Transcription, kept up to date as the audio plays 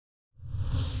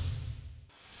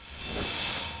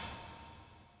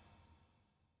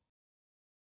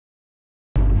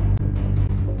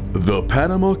The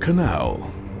Panama Canal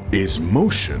is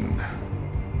motion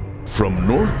from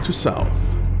north to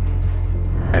south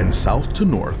and south to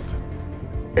north.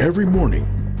 Every morning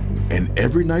and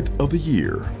every night of the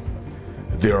year,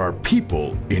 there are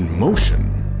people in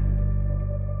motion.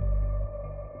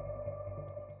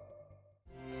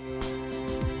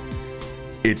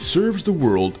 It serves the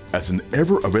world as an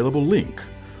ever-available link,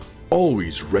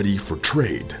 always ready for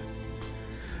trade.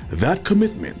 That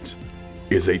commitment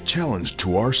is a challenge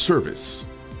to our service.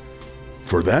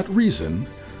 For that reason,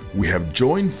 we have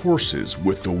joined forces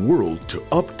with the world to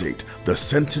update the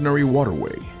Centenary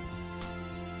Waterway.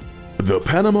 The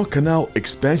Panama Canal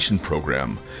Expansion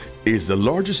Program is the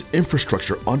largest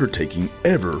infrastructure undertaking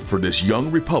ever for this young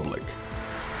republic.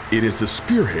 It is the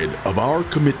spearhead of our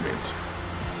commitment.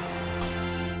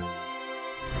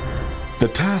 The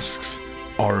tasks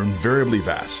are invariably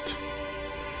vast.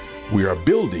 We are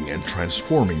building and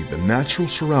transforming the natural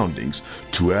surroundings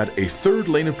to add a third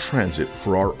lane of transit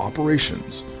for our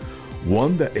operations,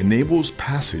 one that enables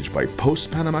passage by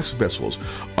post-Panamax vessels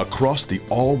across the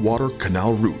all-water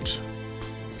canal route.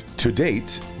 To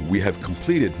date, we have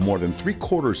completed more than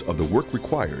 3/4 of the work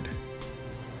required.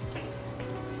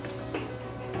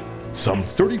 Some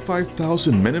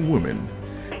 35,000 men and women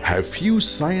have fused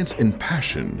science and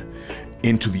passion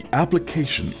into the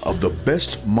application of the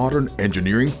best modern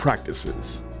engineering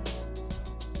practices.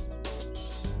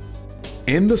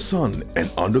 In the sun and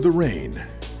under the rain,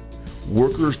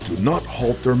 workers do not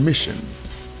halt their mission.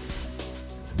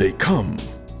 They come,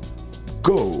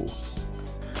 go,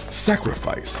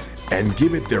 sacrifice, and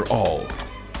give it their all.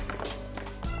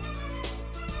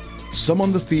 Some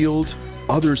on the field,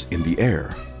 others in the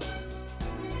air.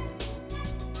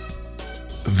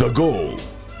 The goal: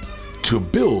 to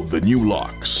build the new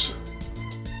locks.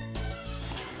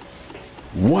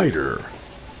 Wider,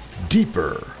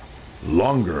 deeper,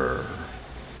 longer.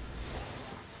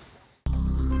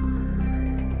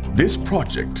 This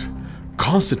project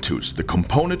constitutes the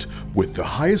component with the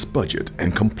highest budget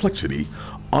and complexity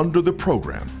under the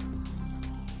program.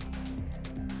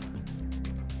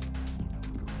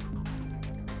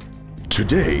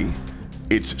 Today,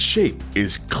 its shape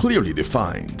is clearly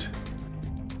defined.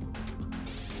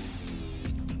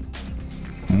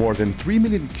 More than 3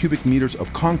 million cubic meters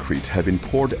of concrete have been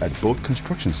poured at both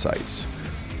construction sites,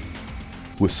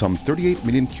 with some 38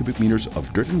 million cubic meters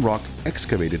of dirt and rock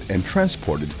excavated and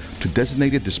transported to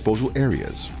designated disposal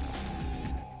areas.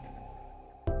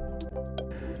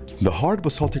 The hard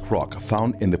basaltic rock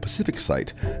found in the Pacific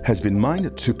site has been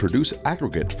mined to produce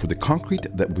aggregate for the concrete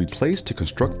that will be placed to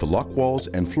construct the lock walls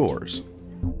and floors.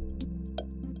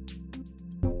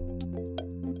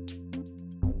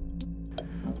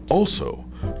 Also,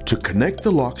 to connect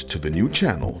the locks to the new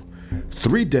channel,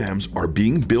 3 dams are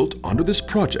being built under this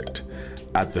project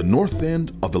at the north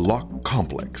end of the lock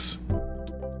complex.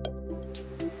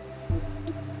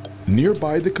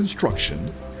 Nearby the construction,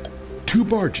 2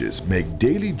 barges make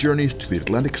daily journeys to the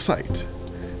Atlantic site,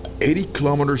 80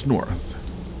 kilometers north.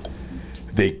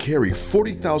 They carry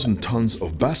 40,000 tons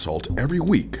of basalt every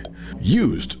week,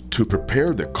 used to prepare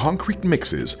the concrete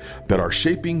mixes that are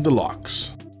shaping the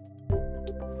locks.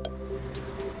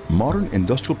 Modern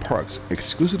industrial parks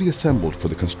exclusively assembled for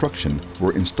the construction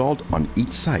were installed on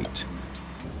each site.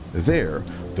 There,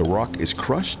 the rock is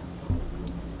crushed,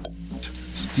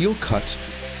 steel cut,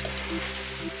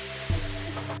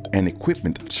 and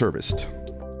equipment serviced.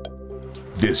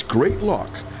 This great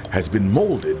lock has been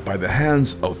molded by the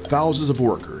hands of thousands of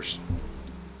workers.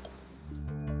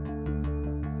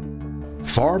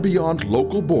 Far beyond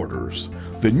local borders,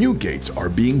 the new gates are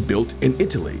being built in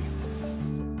Italy.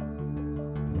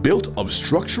 Built of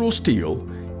structural steel,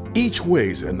 each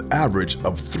weighs an average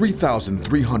of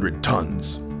 3,300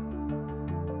 tons.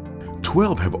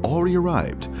 12 have already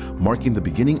arrived, marking the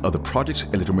beginning of the project's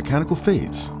electromechanical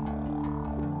phase.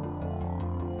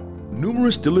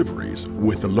 Numerous deliveries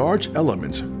with the large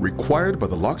elements required by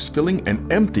the lock's filling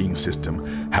and emptying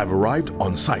system have arrived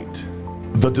on site.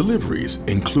 The deliveries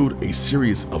include a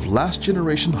series of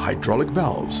last-generation hydraulic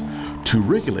valves to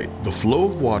regulate the flow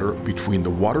of water between the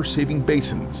water-saving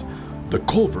basins, the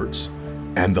culverts,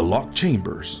 and the lock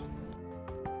chambers.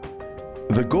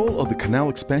 The goal of the canal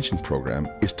expansion program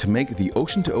is to make the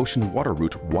ocean-to-ocean water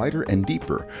route wider and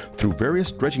deeper through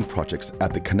various dredging projects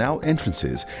at the canal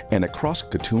entrances and across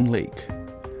Gatun Lake.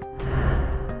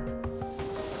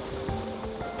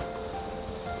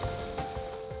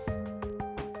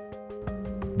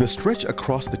 The stretch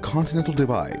across the Continental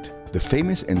Divide, the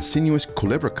famous and sinuous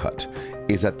Culebra Cut,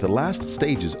 is at the last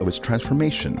stages of its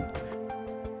transformation.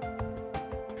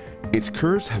 Its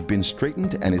curves have been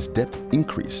straightened and its depth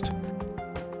increased.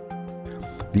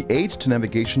 The aids to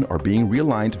navigation are being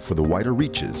realigned for the wider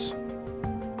reaches.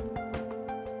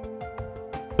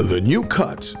 The new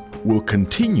cut will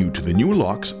continue to the new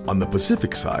locks on the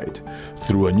Pacific side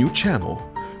through a new channel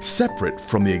separate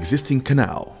from the existing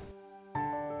canal.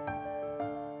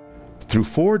 Through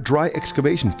 4 dry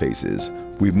excavation phases,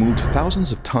 we've moved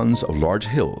thousands of tons of large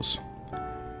hills.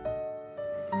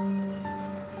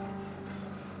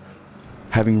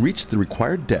 Having reached the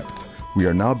required depth, we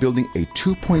are now building a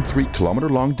 2.3 kilometer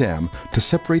long dam to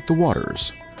separate the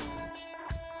waters.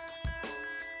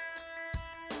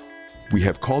 We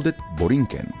have called it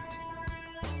Borinquen.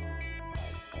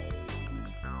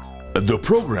 The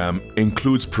program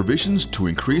includes provisions to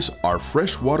increase our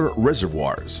freshwater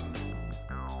reservoirs.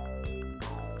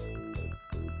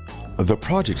 The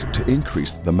project to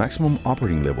increase the maximum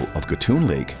operating level of Gatun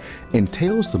Lake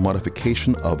entails the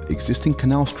modification of existing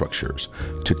canal structures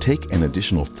to take an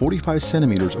additional 45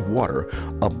 centimeters of water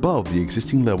above the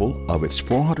existing level of its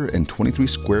 423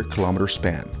 square kilometer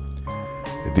span.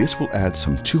 This will add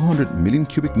some 200 million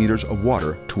cubic meters of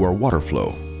water to our water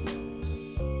flow.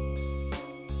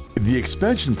 The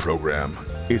expansion program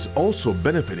is also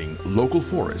benefiting local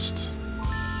forests.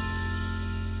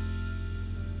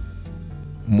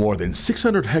 More than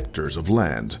 600 hectares of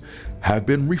land have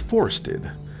been reforested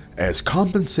as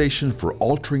compensation for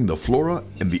altering the flora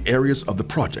in the areas of the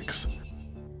projects.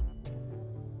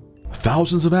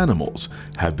 Thousands of animals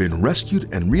have been rescued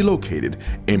and relocated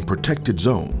in protected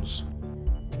zones.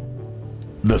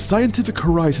 The scientific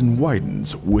horizon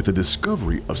widens with the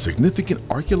discovery of significant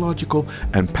archaeological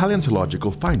and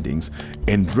paleontological findings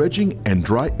in dredging and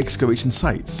dry excavation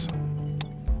sites.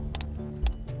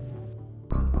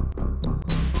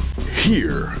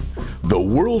 Here, the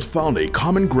world found a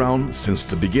common ground since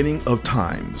the beginning of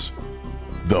times.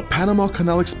 The Panama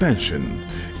Canal expansion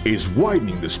is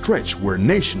widening the stretch where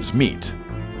nations meet.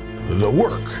 The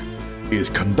work is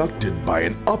conducted by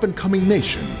an up-and-coming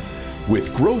nation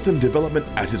with growth and development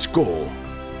as its goal.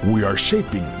 We are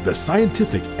shaping the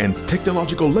scientific and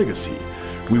technological legacy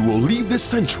we will leave this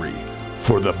century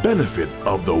for the benefit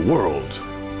of the world.